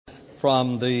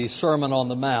from the Sermon on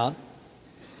the Mount.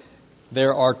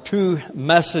 There are two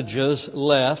messages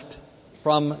left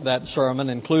from that sermon,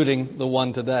 including the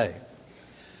one today.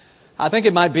 I think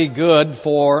it might be good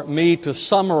for me to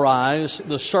summarize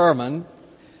the sermon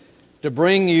to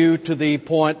bring you to the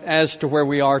point as to where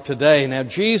we are today. Now,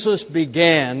 Jesus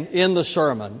began in the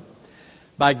sermon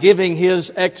by giving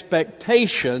his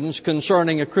expectations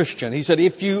concerning a Christian. He said,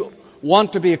 if you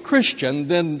want to be a Christian,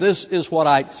 then this is what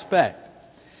I expect.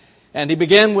 And he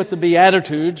began with the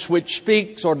Beatitudes, which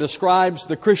speaks or describes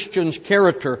the Christian's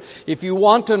character. If you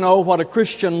want to know what a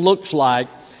Christian looks like,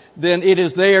 then it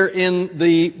is there in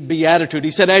the Beatitude.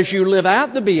 He said, as you live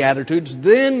out the Beatitudes,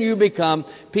 then you become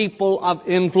people of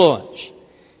influence.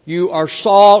 You are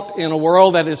salt in a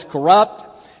world that is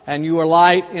corrupt, and you are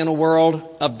light in a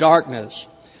world of darkness.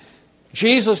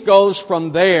 Jesus goes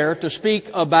from there to speak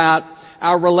about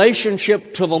our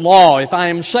relationship to the law. If I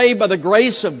am saved by the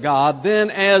grace of God, then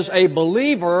as a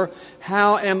believer,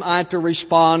 how am I to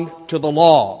respond to the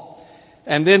law?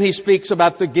 And then he speaks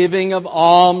about the giving of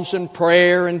alms and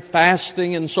prayer and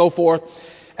fasting and so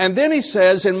forth. And then he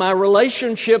says, in my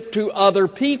relationship to other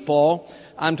people,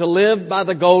 I'm to live by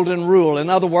the golden rule. In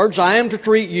other words, I am to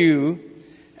treat you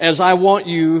as I want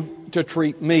you to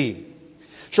treat me.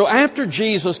 So after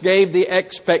Jesus gave the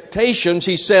expectations,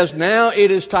 he says, now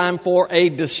it is time for a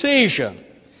decision.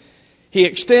 He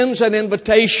extends an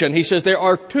invitation. He says, there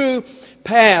are two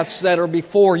paths that are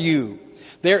before you.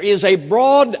 There is a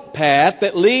broad path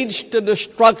that leads to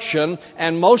destruction,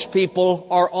 and most people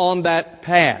are on that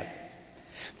path.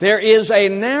 There is a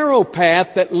narrow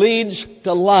path that leads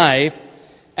to life,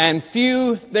 and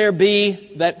few there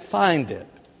be that find it.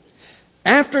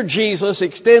 After Jesus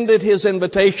extended his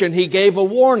invitation, he gave a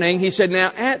warning. He said,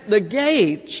 now at the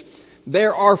gates,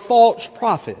 there are false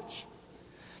prophets.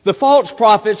 The false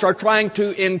prophets are trying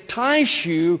to entice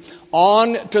you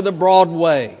on to the broad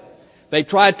way. They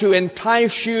try to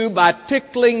entice you by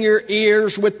tickling your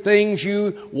ears with things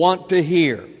you want to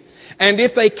hear. And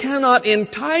if they cannot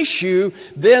entice you,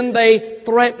 then they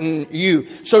threaten you.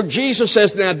 So Jesus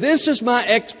says, now this is my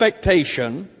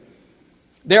expectation.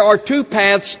 There are two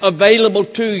paths available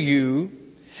to you.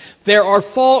 There are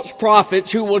false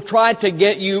prophets who will try to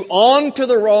get you onto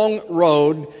the wrong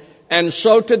road. And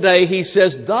so today he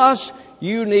says, thus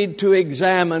you need to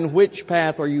examine which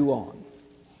path are you on.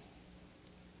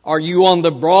 Are you on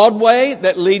the broad way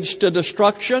that leads to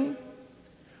destruction?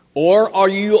 Or are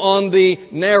you on the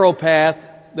narrow path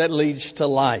that leads to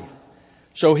life?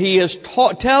 So he is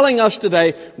telling us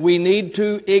today we need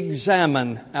to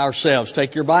examine ourselves.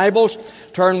 Take your Bibles,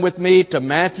 turn with me to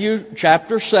Matthew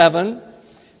chapter 7,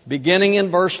 beginning in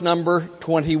verse number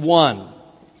 21.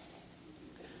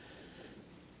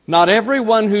 Not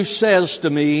everyone who says to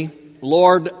me,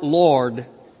 Lord, Lord,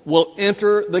 will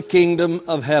enter the kingdom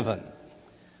of heaven,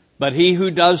 but he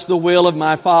who does the will of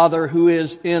my Father who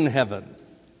is in heaven.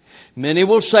 Many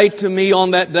will say to me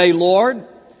on that day, Lord,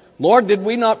 Lord, did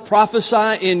we not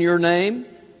prophesy in your name,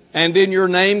 and in your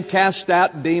name cast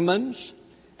out demons,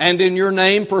 and in your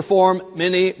name perform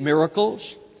many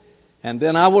miracles? And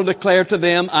then I will declare to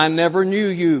them, I never knew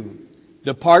you.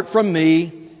 Depart from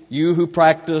me, you who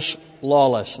practice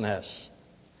lawlessness.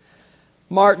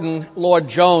 Martin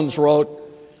Lloyd-Jones wrote,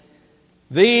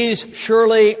 these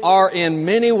surely are in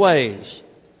many ways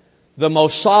the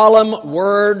most solemn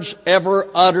words ever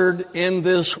uttered in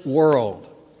this world.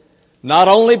 Not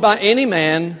only by any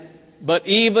man, but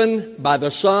even by the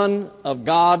Son of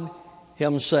God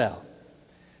himself.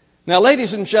 Now,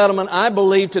 ladies and gentlemen, I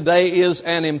believe today is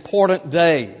an important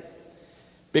day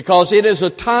because it is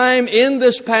a time in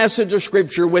this passage of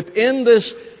Scripture, within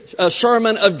this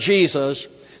sermon of Jesus,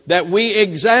 that we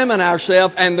examine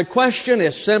ourselves, and the question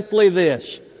is simply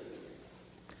this.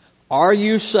 Are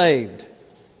you saved?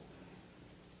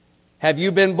 Have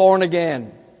you been born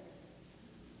again?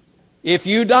 If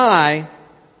you die,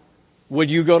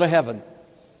 would you go to heaven?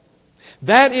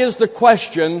 That is the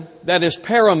question that is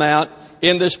paramount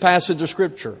in this passage of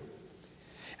Scripture.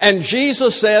 And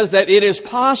Jesus says that it is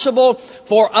possible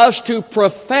for us to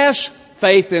profess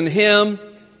faith in Him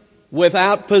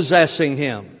without possessing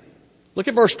Him. Look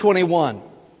at verse 21.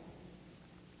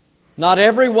 Not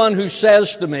everyone who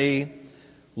says to me,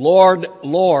 Lord,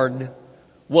 Lord,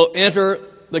 will enter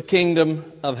the kingdom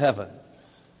of heaven.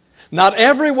 Not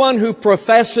everyone who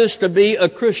professes to be a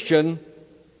Christian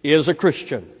is a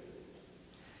Christian.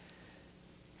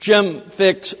 Jim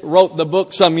Fixx wrote the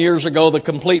book some years ago, The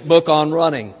Complete Book on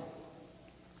Running.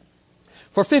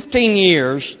 For 15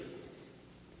 years,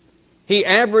 he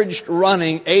averaged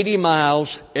running 80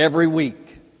 miles every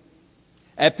week.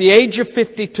 At the age of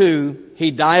 52,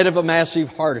 he died of a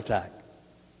massive heart attack.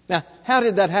 Now, how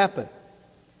did that happen?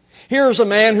 Here's a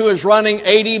man who is running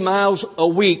 80 miles a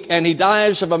week and he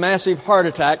dies of a massive heart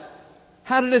attack.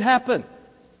 How did it happen?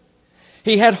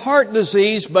 He had heart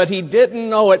disease, but he didn't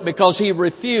know it because he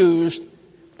refused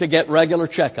to get regular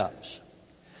checkups.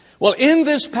 Well, in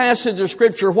this passage of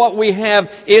Scripture, what we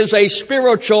have is a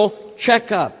spiritual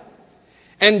checkup.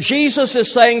 And Jesus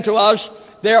is saying to us,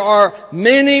 there are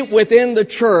many within the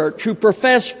church who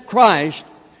profess Christ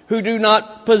who do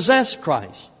not possess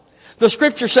Christ. The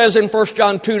Scripture says in 1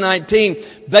 John 2:19,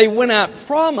 they went out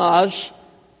from us,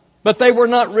 but they were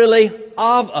not really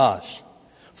of us.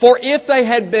 For if they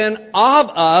had been of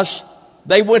us,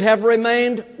 they would have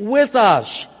remained with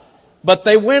us. But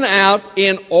they went out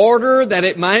in order that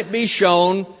it might be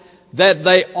shown that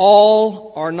they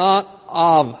all are not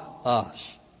of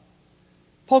us.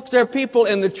 Folks, there are people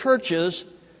in the churches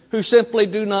who simply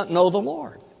do not know the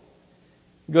Lord.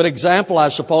 A good example, I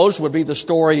suppose, would be the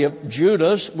story of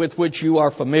Judas, with which you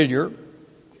are familiar.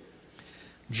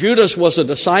 Judas was a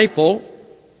disciple.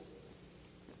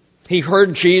 He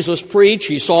heard Jesus preach.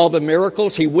 He saw the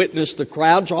miracles. He witnessed the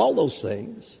crowds, all those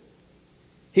things.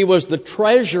 He was the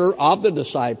treasurer of the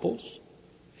disciples.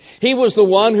 He was the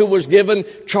one who was given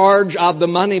charge of the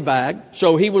money bag.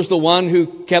 So he was the one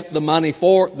who kept the money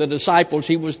for the disciples.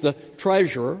 He was the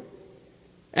treasurer.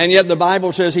 And yet the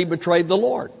Bible says he betrayed the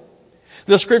Lord.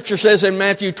 The Scripture says in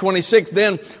Matthew 26,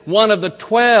 then one of the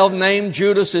 12, named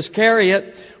Judas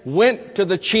Iscariot, went to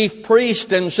the chief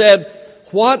priest and said,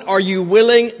 what are you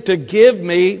willing to give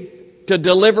me to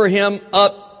deliver him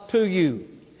up to you?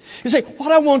 You see,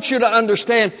 what I want you to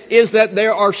understand is that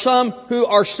there are some who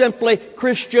are simply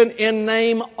Christian in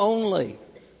name only.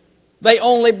 They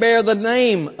only bear the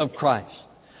name of Christ.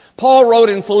 Paul wrote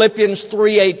in Philippians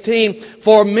 3:18,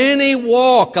 for many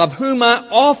walk, of whom I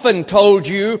often told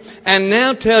you, and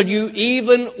now tell you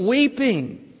even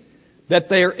weeping, that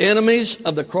they are enemies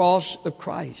of the cross of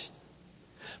Christ.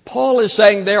 Paul is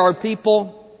saying there are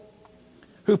people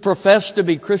who profess to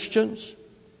be Christians,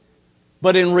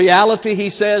 but in reality,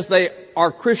 he says they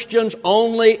are Christians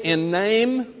only in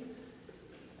name,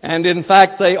 and in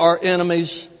fact, they are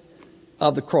enemies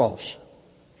of the cross.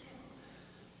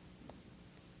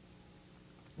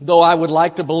 Though I would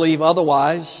like to believe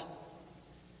otherwise,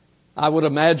 I would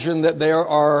imagine that there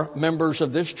are members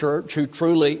of this church who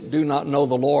truly do not know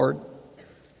the Lord.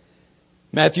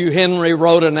 Matthew Henry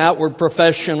wrote, an outward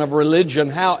profession of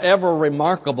religion, however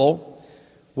remarkable,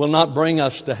 will not bring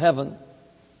us to heaven.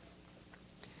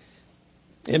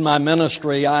 In my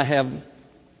ministry, I have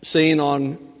seen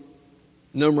on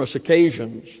numerous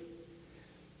occasions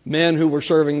men who were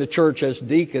serving the church as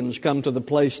deacons come to the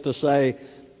place to say,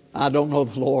 I don't know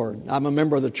the Lord. I'm a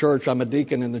member of the church, I'm a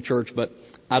deacon in the church, but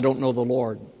I don't know the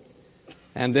Lord.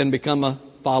 And then become a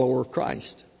follower of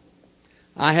Christ.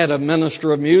 I had a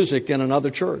minister of music in another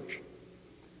church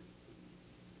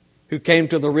who came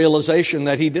to the realization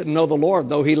that he didn't know the Lord,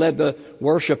 though he led the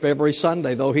worship every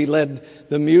Sunday, though he led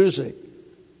the music.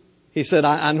 He said,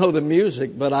 I know the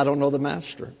music, but I don't know the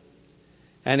master.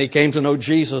 And he came to know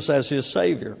Jesus as his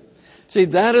Savior. See,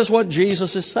 that is what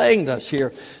Jesus is saying to us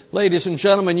here. Ladies and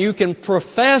gentlemen, you can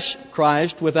profess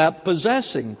Christ without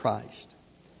possessing Christ.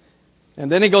 And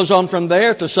then he goes on from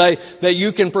there to say that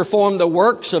you can perform the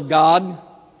works of God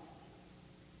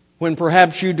when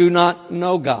perhaps you do not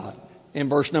know God. In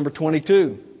verse number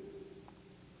 22.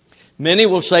 Many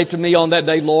will say to me on that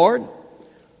day, Lord,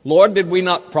 Lord, did we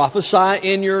not prophesy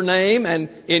in your name, and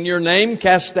in your name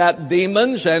cast out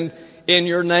demons, and in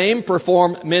your name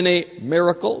perform many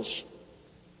miracles?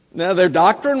 Now, their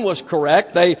doctrine was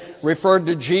correct. They referred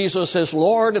to Jesus as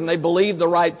Lord, and they believed the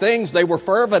right things. They were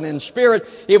fervent in spirit.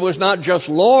 It was not just,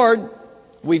 Lord,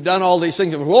 we've done all these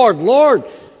things. It was, Lord, Lord,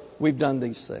 we've done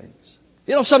these things.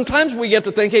 You know, sometimes we get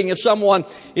to thinking if someone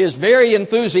is very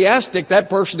enthusiastic, that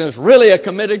person is really a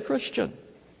committed Christian.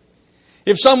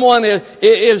 If someone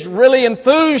is really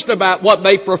enthused about what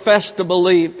they profess to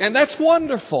believe, and that's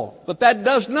wonderful, but that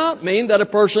does not mean that a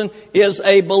person is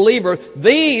a believer.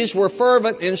 These were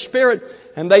fervent in spirit,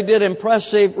 and they did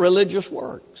impressive religious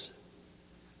works.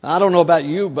 I don't know about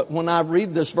you, but when I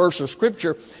read this verse of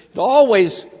Scripture, it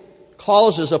always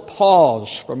causes a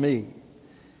pause for me.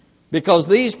 Because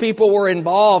these people were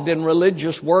involved in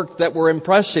religious work that were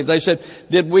impressive. They said,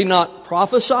 did we not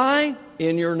prophesy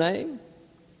in your name?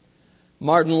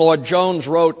 Martin Lloyd-Jones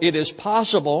wrote, it is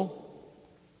possible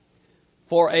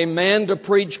for a man to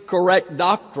preach correct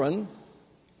doctrine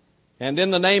and in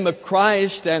the name of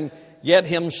Christ and yet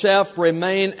himself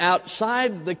remain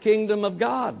outside the kingdom of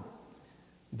God.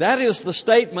 That is the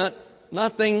statement,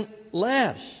 nothing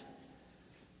less.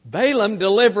 Balaam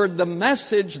delivered the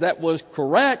message that was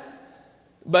correct,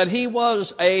 but he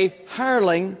was a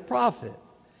hireling prophet.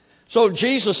 So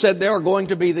Jesus said there are going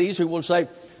to be these who will say,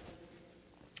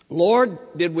 Lord,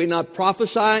 did we not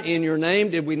prophesy in your name?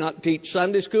 Did we not teach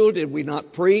Sunday school? Did we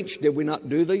not preach? Did we not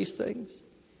do these things?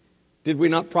 Did we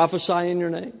not prophesy in your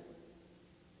name?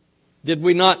 Did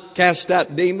we not cast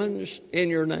out demons in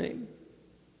your name?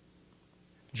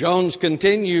 Jones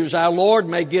continues, our Lord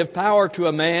may give power to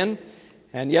a man,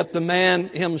 and yet the man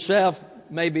himself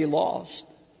may be lost.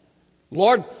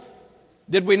 Lord,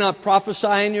 did we not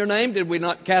prophesy in your name? Did we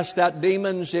not cast out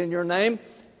demons in your name?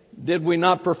 Did we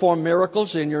not perform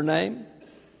miracles in your name?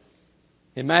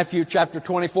 In Matthew chapter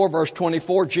 24, verse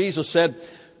 24, Jesus said,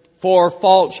 for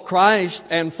false Christ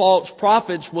and false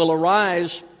prophets will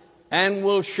arise and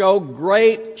will show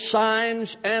great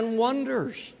signs and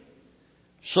wonders,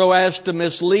 so as to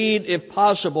mislead, if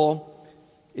possible,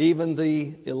 even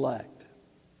the elect.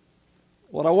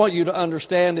 What I want you to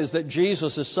understand is that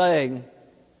Jesus is saying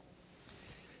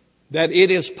that it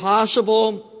is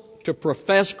possible to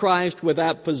profess Christ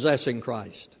without possessing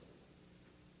Christ.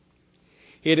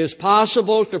 It is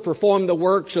possible to perform the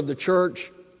works of the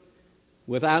church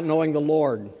without knowing the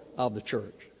Lord of the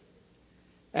church.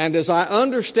 And as I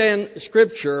understand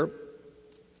Scripture,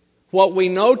 what we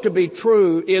know to be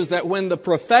true is that when the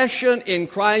profession in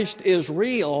Christ is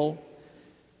real,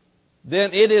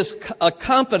 then it is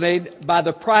accompanied by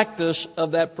the practice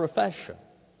of that profession.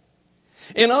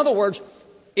 In other words,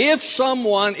 if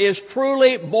someone is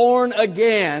truly born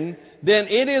again, then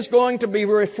it is going to be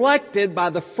reflected by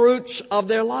the fruits of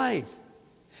their life.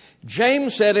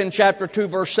 James said in chapter 2,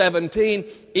 verse 17,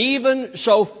 even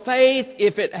so faith,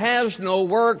 if it has no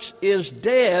works, is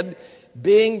dead,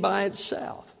 being by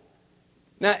itself.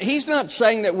 Now, he's not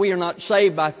saying that we are not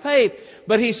saved by faith,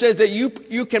 but he says that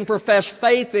you can profess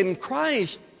faith in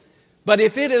Christ, but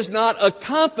if it is not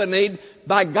accompanied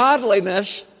by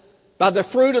godliness, by the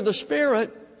fruit of the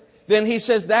Spirit, then he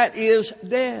says that is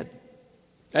dead.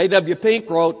 A.W. Pink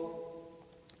wrote,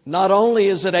 not only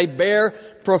is it a bare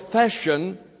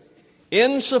profession,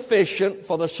 insufficient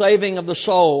for the saving of the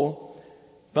soul,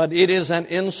 but it is an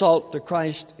insult to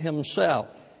Christ himself.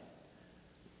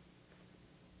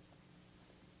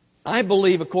 I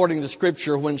believe, according to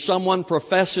Scripture, when someone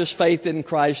professes faith in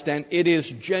Christ and it is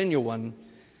genuine,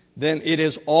 then it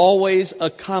is always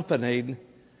accompanied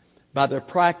by the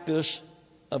practice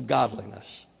of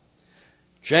godliness.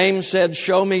 James said,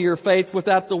 show me your faith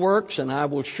without the works, and I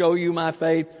will show you my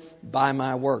faith by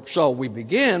my works. So we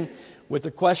begin with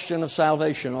the question of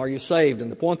salvation. Are you saved?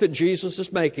 And the point that Jesus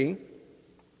is making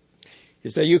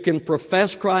is that you can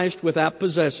profess Christ without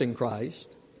possessing Christ.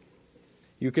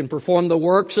 You can perform the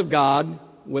works of God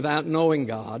without knowing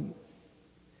God.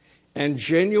 And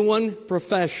genuine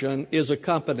profession is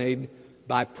accompanied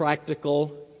by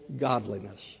practical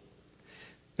godliness.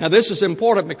 Now, this is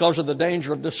important because of the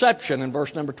danger of deception in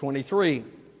verse number 23.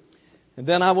 And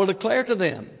then I will declare to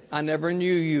them, I never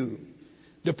knew you.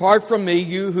 Depart from me,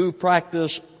 you who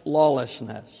practice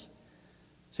lawlessness.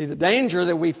 See, the danger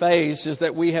that we face is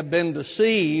that we have been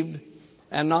deceived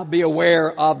and not be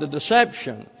aware of the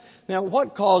deception. Now,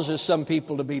 what causes some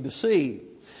people to be deceived?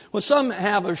 Well, some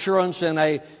have assurance in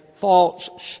a false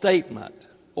statement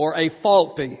or a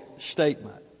faulty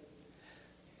statement.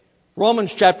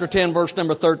 Romans chapter 10, verse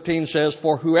number 13 says,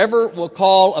 for whoever will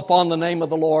call upon the name of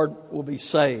the Lord will be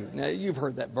saved. Now, you've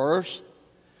heard that verse.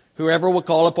 Whoever will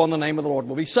call upon the name of the Lord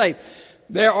will be saved.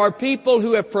 There are people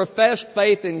who have professed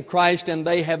faith in Christ and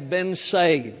they have been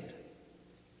saved.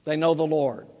 They know the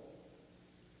Lord.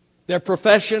 Their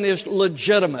profession is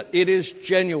legitimate. It is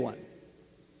genuine.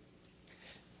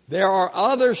 There are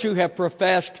others who have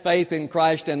professed faith in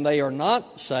Christ and they are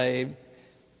not saved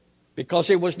because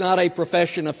it was not a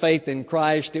profession of faith in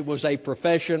Christ. It was a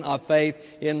profession of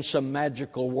faith in some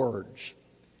magical words.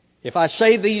 If I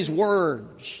say these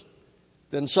words,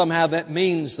 then somehow that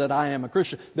means that I am a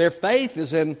Christian. Their faith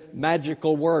is in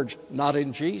magical words, not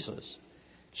in Jesus.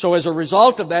 So as a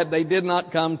result of that, they did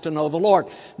not come to know the Lord.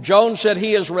 Jones said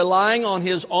he is relying on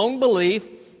his own belief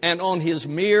and on his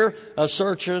mere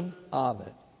assertion of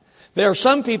it. There are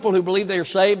some people who believe they are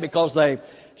saved because they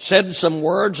said some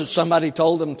words that somebody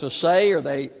told them to say, or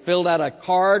they filled out a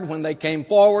card when they came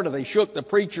forward, or they shook the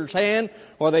preacher's hand,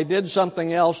 or they did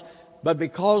something else. But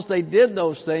because they did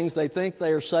those things, they think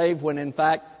they are saved when in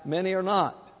fact many are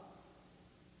not.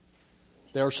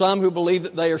 There are some who believe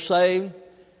that they are saved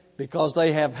because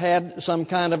they have had some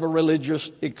kind of a religious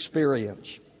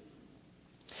experience.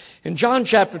 In John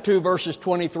chapter 2, verses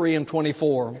 23 and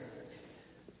 24,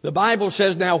 the Bible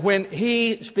says, now when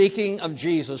he, speaking of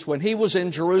Jesus, when he was in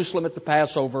Jerusalem at the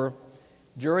Passover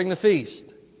during the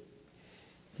feast,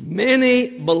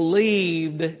 Many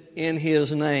believed in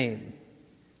his name,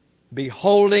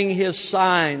 beholding his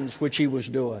signs which he was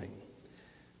doing.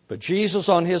 But Jesus,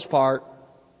 on his part,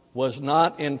 was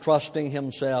not entrusting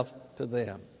himself to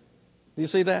them. Do you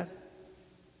see that?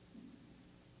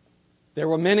 There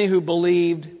were many who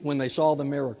believed when they saw the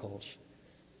miracles.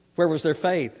 Where was their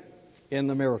faith? In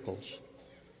the miracles.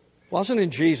 It wasn't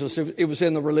in Jesus, it was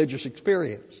in the religious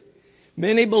experience.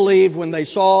 Many believed when they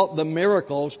saw the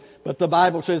miracles, but the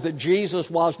Bible says that Jesus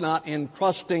was not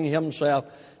entrusting himself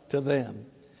to them.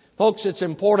 Folks, it's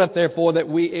important, therefore, that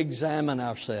we examine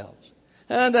ourselves.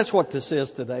 And that's what this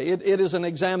is today. It is an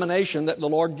examination that the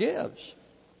Lord gives.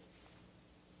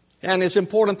 And it's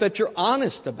important that you're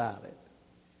honest about it.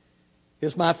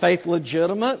 Is my faith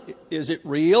legitimate? Is it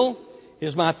real?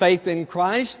 Is my faith in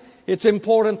Christ? It's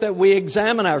important that we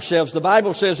examine ourselves. The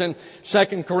Bible says in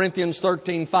 2 Corinthians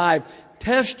 13:5,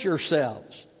 test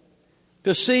yourselves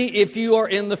to see if you are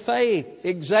in the faith.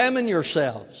 Examine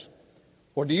yourselves.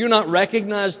 Or do you not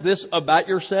recognize this about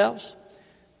yourselves?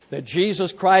 That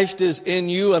Jesus Christ is in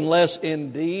you unless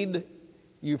indeed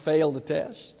you fail the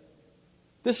test?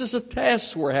 This is a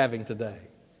test we're having today.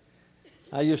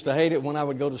 I used to hate it when I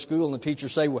would go to school and the teacher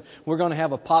say, well, we're going to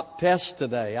have a pop test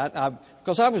today.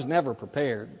 Because I was never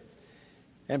prepared.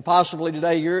 And possibly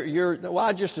today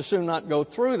I just as soon not go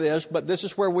through this, but this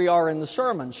is where we are in the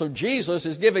sermon. So Jesus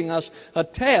is giving us a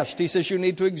test. He says you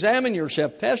need to examine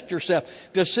yourself, test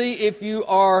yourself to see if you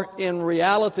are in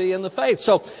reality in the faith.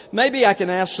 So maybe I can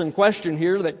ask some questions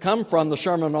here that come from the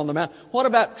Sermon on the Mount. What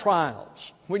about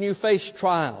trials? When you face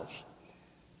trials,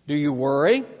 do you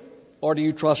worry? Or do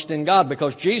you trust in God?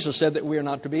 Because Jesus said that we are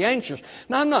not to be anxious.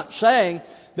 Now, I'm not saying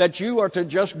that you are to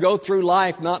just go through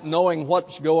life not knowing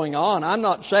what's going on. I'm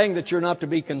not saying that you're not to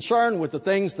be concerned with the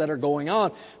things that are going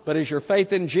on. But is your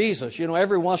faith in Jesus? You know,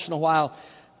 every once in a while,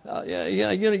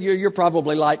 you're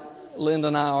probably like Linda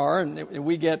and I are, and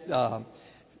we get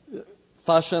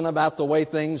fussing about the way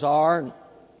things are.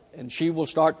 And she will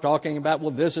start talking about,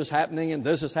 well, this is happening, and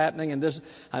this is happening, and this.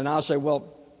 And I'll say,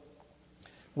 well,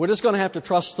 we're just going to have to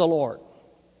trust the Lord.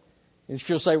 And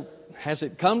she'll say, has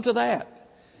it come to that?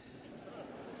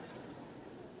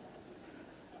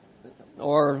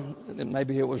 Or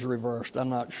maybe it was reversed. I'm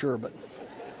not sure.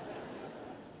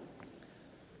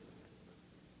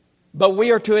 But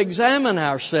we are to examine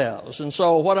ourselves. And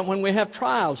so when we have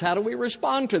trials, how do we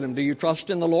respond to them? Do you trust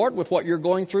in the Lord with what you're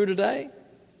going through today?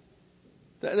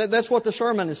 That's what the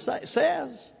sermon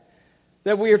says.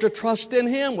 That we are to trust in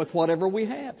Him with whatever we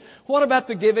have. What about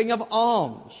the giving of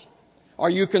alms?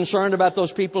 Are you concerned about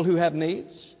those people who have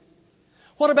needs?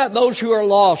 What about those who are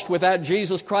lost without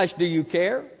Jesus Christ? Do you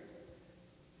care?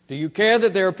 Do you care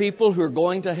that there are people who are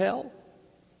going to hell?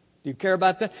 Do you care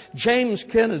about that? James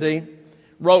Kennedy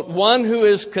wrote, one who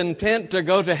is content to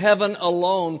go to heaven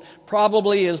alone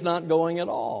probably is not going at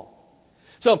all.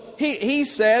 So he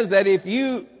says that if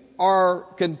you are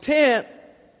content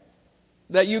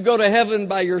that you go to heaven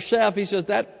by yourself, he says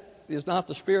that is not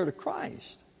the Spirit of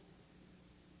Christ.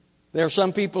 There are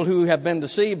some people who have been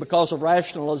deceived because of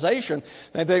rationalization.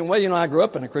 They think, well, I grew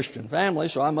up in a Christian family,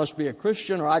 so I must be a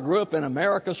Christian. Or I grew up in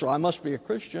America, so I must be a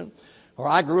Christian. Or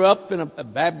I grew up in a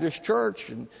Baptist church,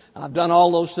 and I've done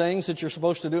all those things that you're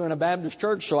supposed to do in a Baptist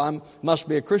church, so I must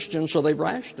be a Christian. So they've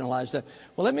rationalized that.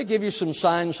 Well, let me give you some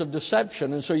signs of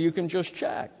deception, and so you can just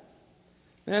check.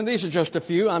 And these are just a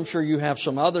few. I'm sure you have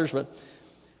some others, but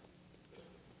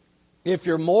if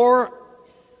you're more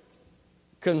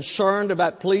concerned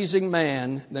about pleasing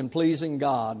man than pleasing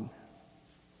God,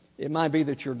 it might be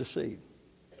that you're deceived.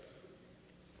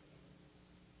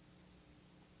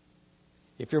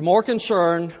 If you're more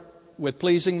concerned with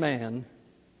pleasing man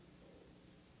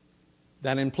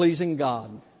than in pleasing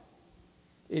God,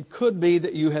 it could be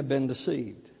that you have been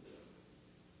deceived.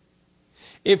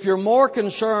 If you're more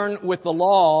concerned with the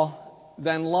law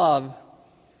than love,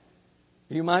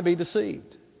 you might be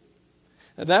deceived.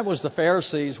 That was the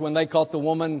Pharisees when they caught the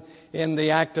woman in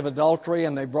the act of adultery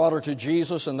and they brought her to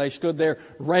Jesus and they stood there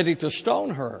ready to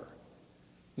stone her.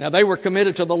 Now they were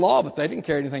committed to the law, but they didn't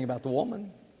care anything about the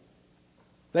woman.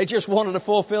 They just wanted to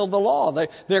fulfill the law.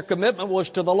 Their commitment was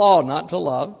to the law, not to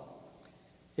love.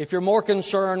 If you're more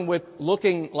concerned with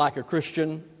looking like a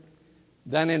Christian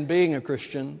than in being a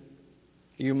Christian,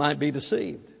 you might be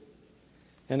deceived.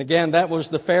 And again, that was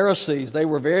the Pharisees. They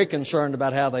were very concerned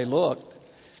about how they looked.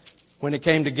 When it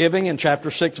came to giving, in chapter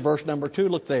 6, verse number 2,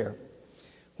 look there.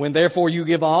 When therefore you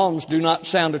give alms, do not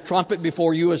sound a trumpet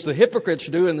before you as the hypocrites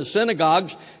do in the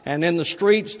synagogues and in the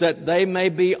streets, that they may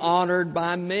be honored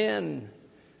by men.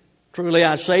 Truly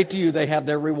I say to you, they have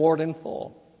their reward in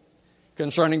full.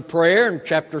 Concerning prayer, in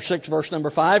chapter 6, verse number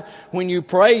 5, when you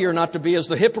pray, you're not to be as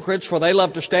the hypocrites, for they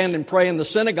love to stand and pray in the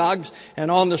synagogues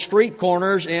and on the street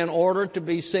corners in order to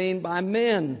be seen by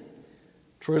men.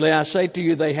 Truly I say to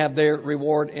you, they have their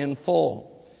reward in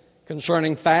full.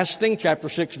 Concerning fasting, chapter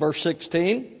 6, verse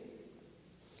 16,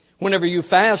 whenever you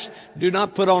fast, do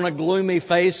not put on a gloomy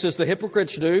face as the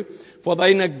hypocrites do, for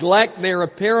they neglect their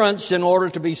appearance in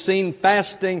order to be seen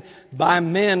fasting by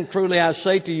men. Truly I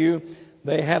say to you,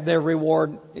 they have their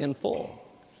reward in full.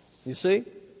 You see?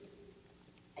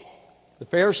 The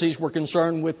Pharisees were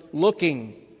concerned with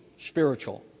looking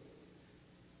spiritual.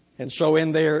 And so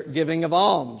in their giving of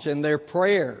alms, in their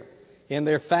prayer, in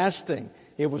their fasting,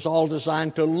 it was all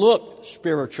designed to look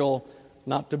spiritual,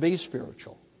 not to be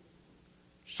spiritual.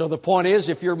 So the point is,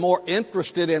 if you're more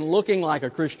interested in looking like a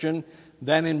Christian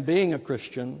than in being a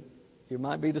Christian, you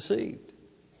might be deceived.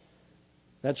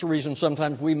 That's the reason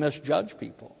sometimes we misjudge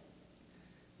people.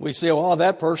 We say, oh,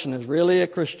 that person is really a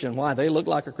Christian. Why? They look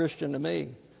like a Christian to me.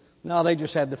 No, they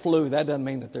just had the flu. That doesn't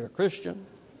mean that they're a Christian.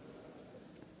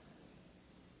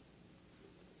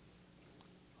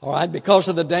 All right, because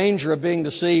of the danger of being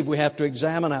deceived, we have to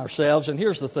examine ourselves. And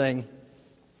here's the thing.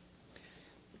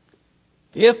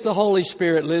 If the Holy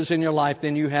Spirit lives in your life,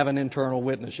 then you have an internal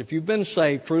witness. If you've been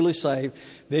saved, truly saved,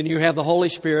 then you have the Holy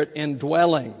Spirit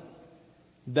indwelling.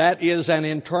 That is an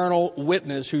internal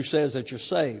witness who says that you're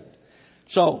saved.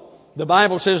 So, the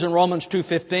Bible says in Romans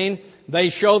 2:15, they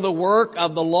show the work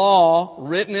of the law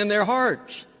written in their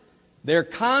hearts, their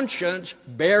conscience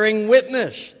bearing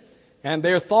witness, and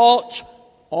their thoughts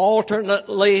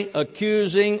alternately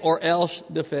accusing or else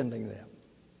defending them.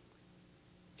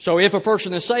 So if a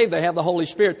person is saved, they have the Holy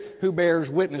Spirit who bears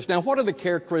witness. Now, what are the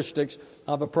characteristics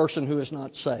of a person who is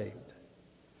not saved?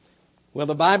 Well,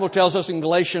 the Bible tells us in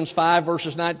Galatians 5,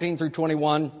 verses 19 through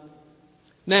 21,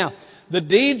 now, the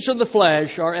deeds of the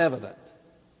flesh are evident.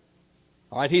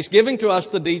 All right, he's giving to us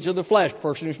the deeds of the flesh, the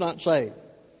person who's not saved.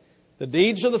 The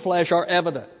deeds of the flesh are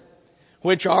evident,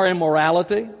 which are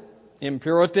immorality,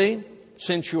 impurity,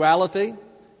 sensuality,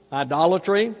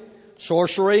 idolatry,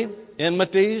 sorcery,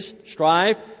 enmities,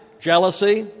 strife,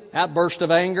 jealousy, outburst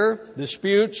of anger,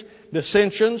 disputes,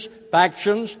 dissensions,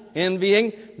 factions,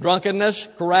 envying, drunkenness,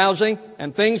 carousing,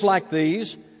 and things like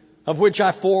these, of which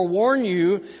I forewarn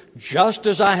you, just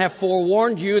as I have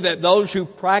forewarned you, that those who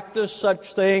practice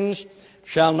such things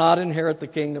shall not inherit the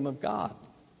kingdom of God.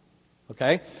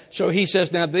 Okay? So he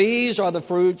says, now these are the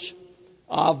fruits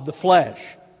of the flesh.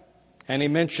 And he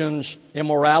mentions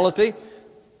immorality.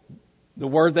 The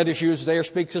word that is used there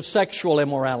speaks of sexual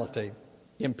immorality.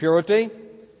 Impurity,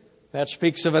 that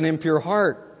speaks of an impure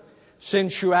heart.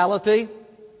 Sensuality,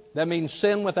 that means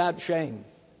sin without shame.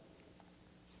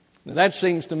 Now that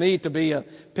seems to me to be a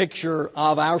picture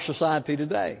of our society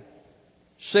today.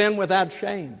 Sin without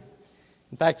shame.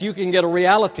 In fact, you can get a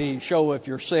reality show if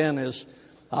your sin is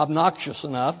obnoxious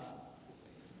enough.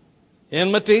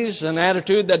 Enmities, an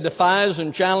attitude that defies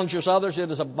and challenges others.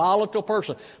 It is a volatile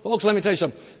person. Folks, let me tell you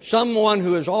something. Someone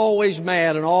who is always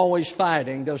mad and always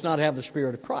fighting does not have the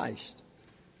Spirit of Christ.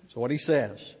 That's what he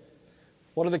says.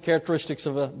 What are the characteristics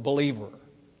of a believer?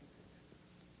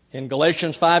 In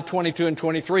Galatians 5:22 and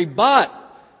 23, but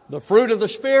the fruit of the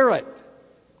Spirit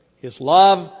is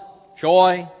love,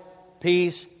 joy,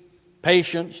 peace,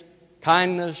 patience,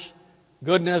 kindness,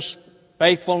 goodness,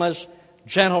 faithfulness,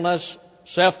 gentleness,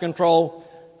 self-control.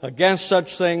 Against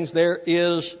such things there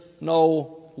is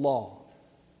no law.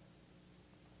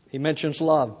 He mentions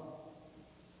love.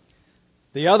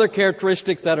 The other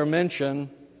characteristics that are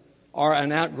mentioned are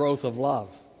an outgrowth of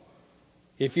love.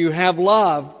 If you have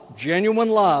love,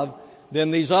 genuine love, then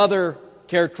these other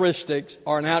characteristics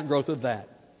are an outgrowth of that.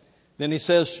 Then he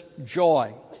says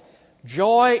joy.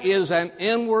 Joy is an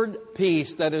inward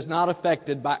peace that is not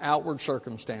affected by outward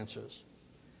circumstances.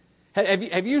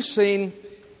 Have you seen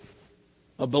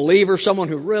a believer, someone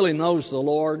who really knows the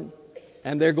Lord,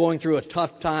 and they're going through a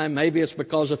tough time? Maybe it's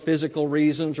because of physical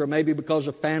reasons, or maybe because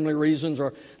of family reasons,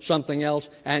 or something else,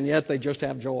 and yet they just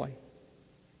have joy.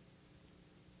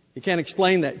 You can't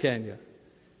explain that, can you?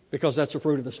 Because that's the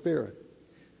fruit of the Spirit.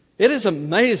 It is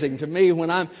amazing to me when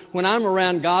I'm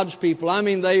around God's people. I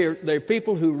mean, they're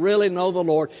people who really know the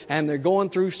Lord, and they're going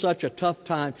through such a tough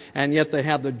time, and yet they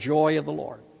have the joy of the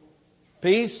Lord.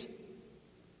 Peace.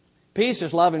 Peace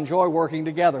is love and joy working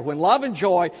together. When love and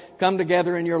joy come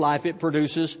together in your life, it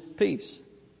produces peace.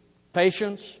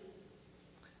 Patience.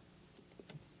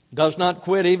 Does not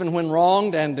quit even when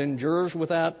wronged, and endures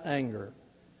without anger.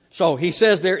 So he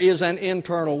says there is an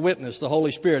internal witness, the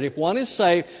Holy Spirit. If one is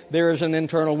saved, there is an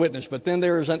internal witness. But then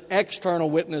there is an external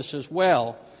witness as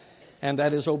well, and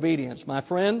that is obedience. My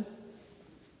friend,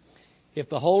 If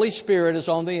the Holy Spirit is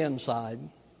on the inside,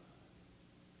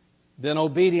 then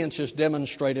obedience is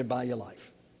demonstrated by your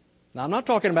life. Now, I'm not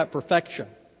talking about perfection,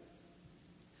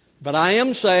 but I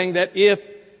am saying that if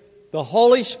the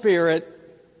Holy Spirit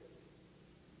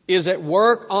is at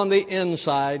work on the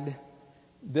inside,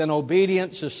 then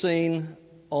obedience is seen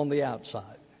on the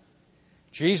outside.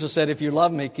 Jesus said, if you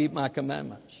love me, keep my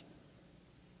commandments.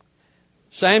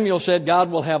 Samuel said, God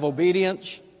will have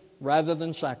obedience rather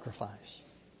than sacrifice.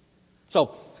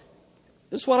 So,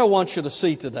 this is what I want you to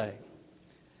see today.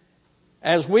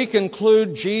 As we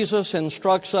conclude, Jesus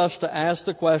instructs us to ask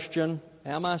the question,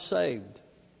 am I saved?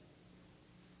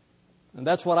 And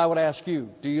that's what I would ask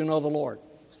you. Do you know the Lord?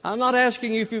 I'm not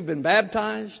asking you if you've been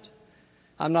baptized.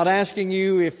 I'm not asking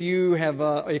you if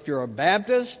you're a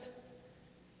Baptist.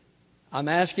 I'm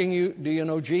asking you, do you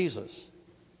know Jesus?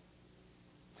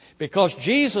 Because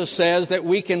Jesus says that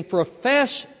we can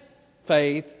profess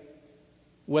faith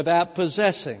without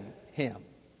possessing Him.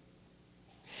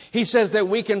 He says that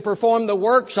we can perform the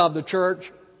works of the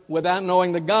church without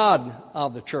knowing the God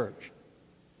of the church.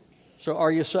 So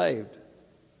are you saved?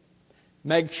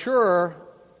 Make sure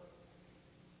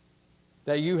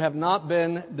that you have not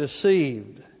been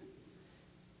deceived.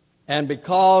 And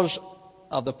because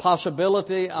of the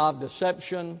possibility of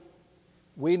deception,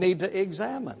 we need to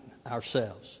examine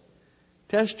ourselves.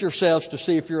 Test yourselves to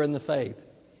see if you're in the faith.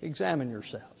 Examine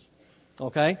yourselves.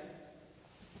 Okay?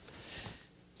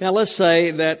 Now let's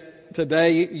say that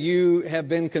today you have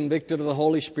been convicted of the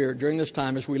Holy Spirit during this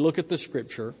time as we look at the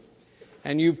Scripture,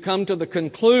 and you've come to the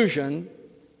conclusion,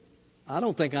 I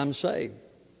don't think I'm saved.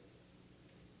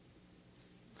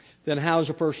 Then how is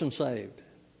a person saved?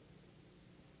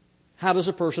 How does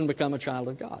a person become a child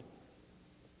of God?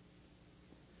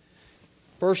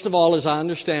 First of all, as I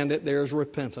understand it, there's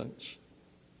repentance.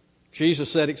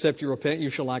 Jesus said, except you repent, you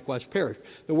shall likewise perish.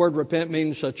 The word repent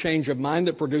means a change of mind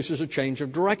that produces a change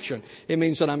of direction. It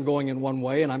means that I'm going in one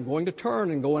way and I'm going to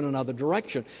turn and go in another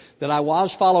direction. That I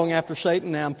was following after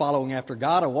Satan, now I'm following after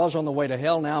God. I was on the way to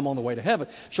hell, now I'm on the way to heaven.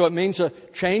 So it means a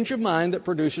change of mind that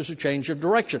produces a change of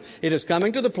direction. It is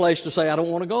coming to the place to say, I don't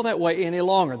want to go that way any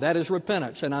longer. That is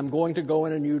repentance, and I'm going to go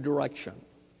in a new direction.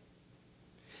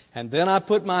 And then I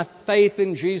put my faith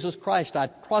in Jesus Christ. I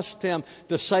trust Him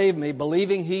to save me,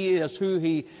 believing He is who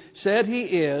He said He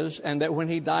is, and that when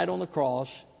He died on the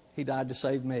cross, He died to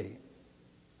save me.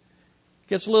 It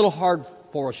gets a little hard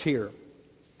for us here.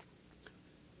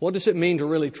 What does it mean to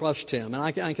really trust Him? And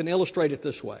I can illustrate it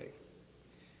this way.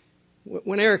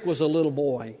 When Eric was a little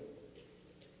boy,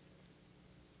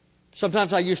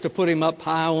 sometimes I used to put him up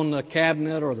high on the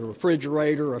cabinet or the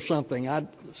refrigerator or something. I'd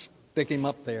stick him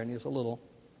up there, and he was a little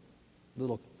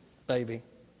baby.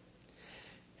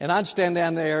 And I'd stand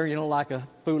down there, like a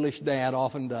foolish dad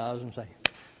often does, and say,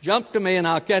 jump to me and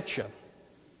I'll catch you.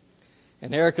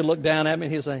 And Eric would look down at me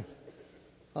and he'd say,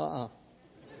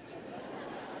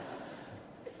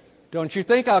 Don't you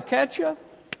think I'll catch you?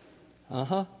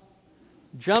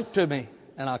 Jump to me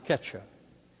and I'll catch you.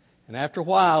 And after a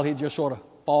while, he'd just sort of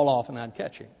fall off and I'd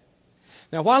catch him.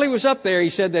 Now, while he was up there,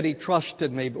 he said that he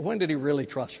trusted me. But when did he really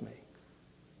trust me?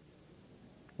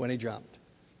 When he jumped.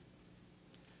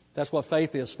 That's what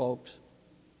faith is, folks.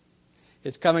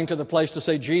 It's coming to the place to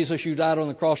say, Jesus, you died on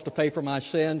the cross to pay for my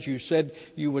sins. You said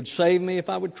you would save me if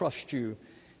I would trust you.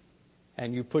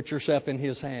 And you put yourself in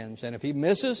His hands. And if He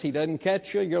misses, He doesn't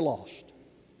catch you, you're lost.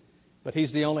 But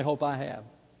He's the only hope I have.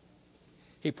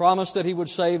 He promised that He would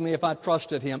save me if I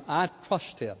trusted Him. I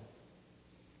trust Him.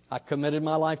 I committed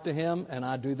my life to Him, and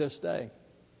I do this day.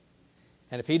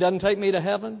 And if He doesn't take me to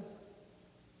heaven,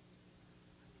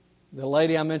 the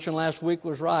lady I mentioned last week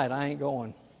was right. I ain't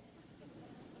going.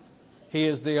 He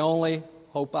is the only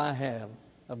hope I have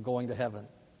of going to heaven.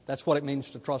 That's what it means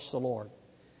to trust the Lord.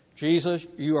 Jesus,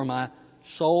 you are my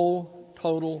sole,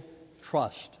 total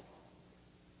trust.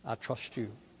 I trust you.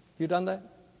 You done that?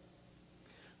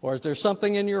 Or is there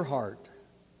something in your heart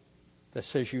that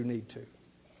says you need to?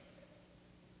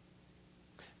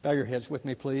 Bow your heads with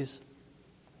me, please.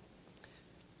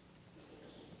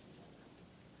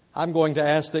 I'm going to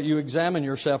ask that you examine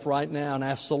yourself right now and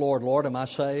ask the Lord, Lord, am I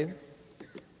saved?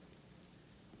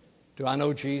 Do I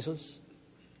know Jesus?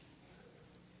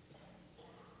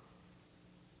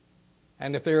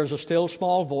 And if there is a still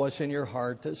small voice in your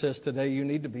heart that says today you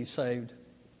need to be saved,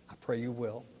 I pray you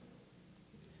will.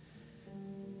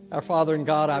 Our Father in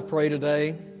God, I pray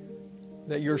today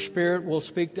that your Spirit will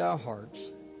speak to our hearts.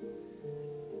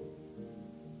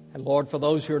 And Lord, for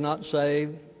those who are not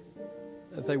saved,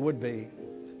 that they would be.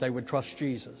 They would trust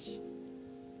Jesus.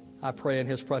 I pray in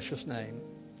His precious name.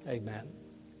 Amen.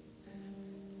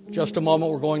 Just a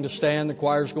moment, we're going to stand. The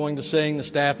choir's going to sing. The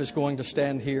staff is going to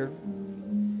stand here.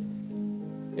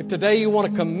 If today you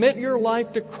want to commit your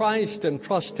life to Christ and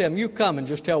trust Him, you come and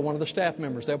just tell one of the staff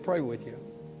members. They'll pray with you.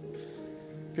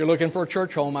 If you're looking for a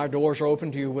church home, our doors are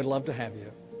open to you. We'd love to have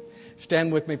you.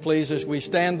 Stand with me, please, as we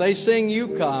stand. They sing,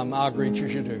 you come. I'll greet you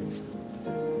as you do.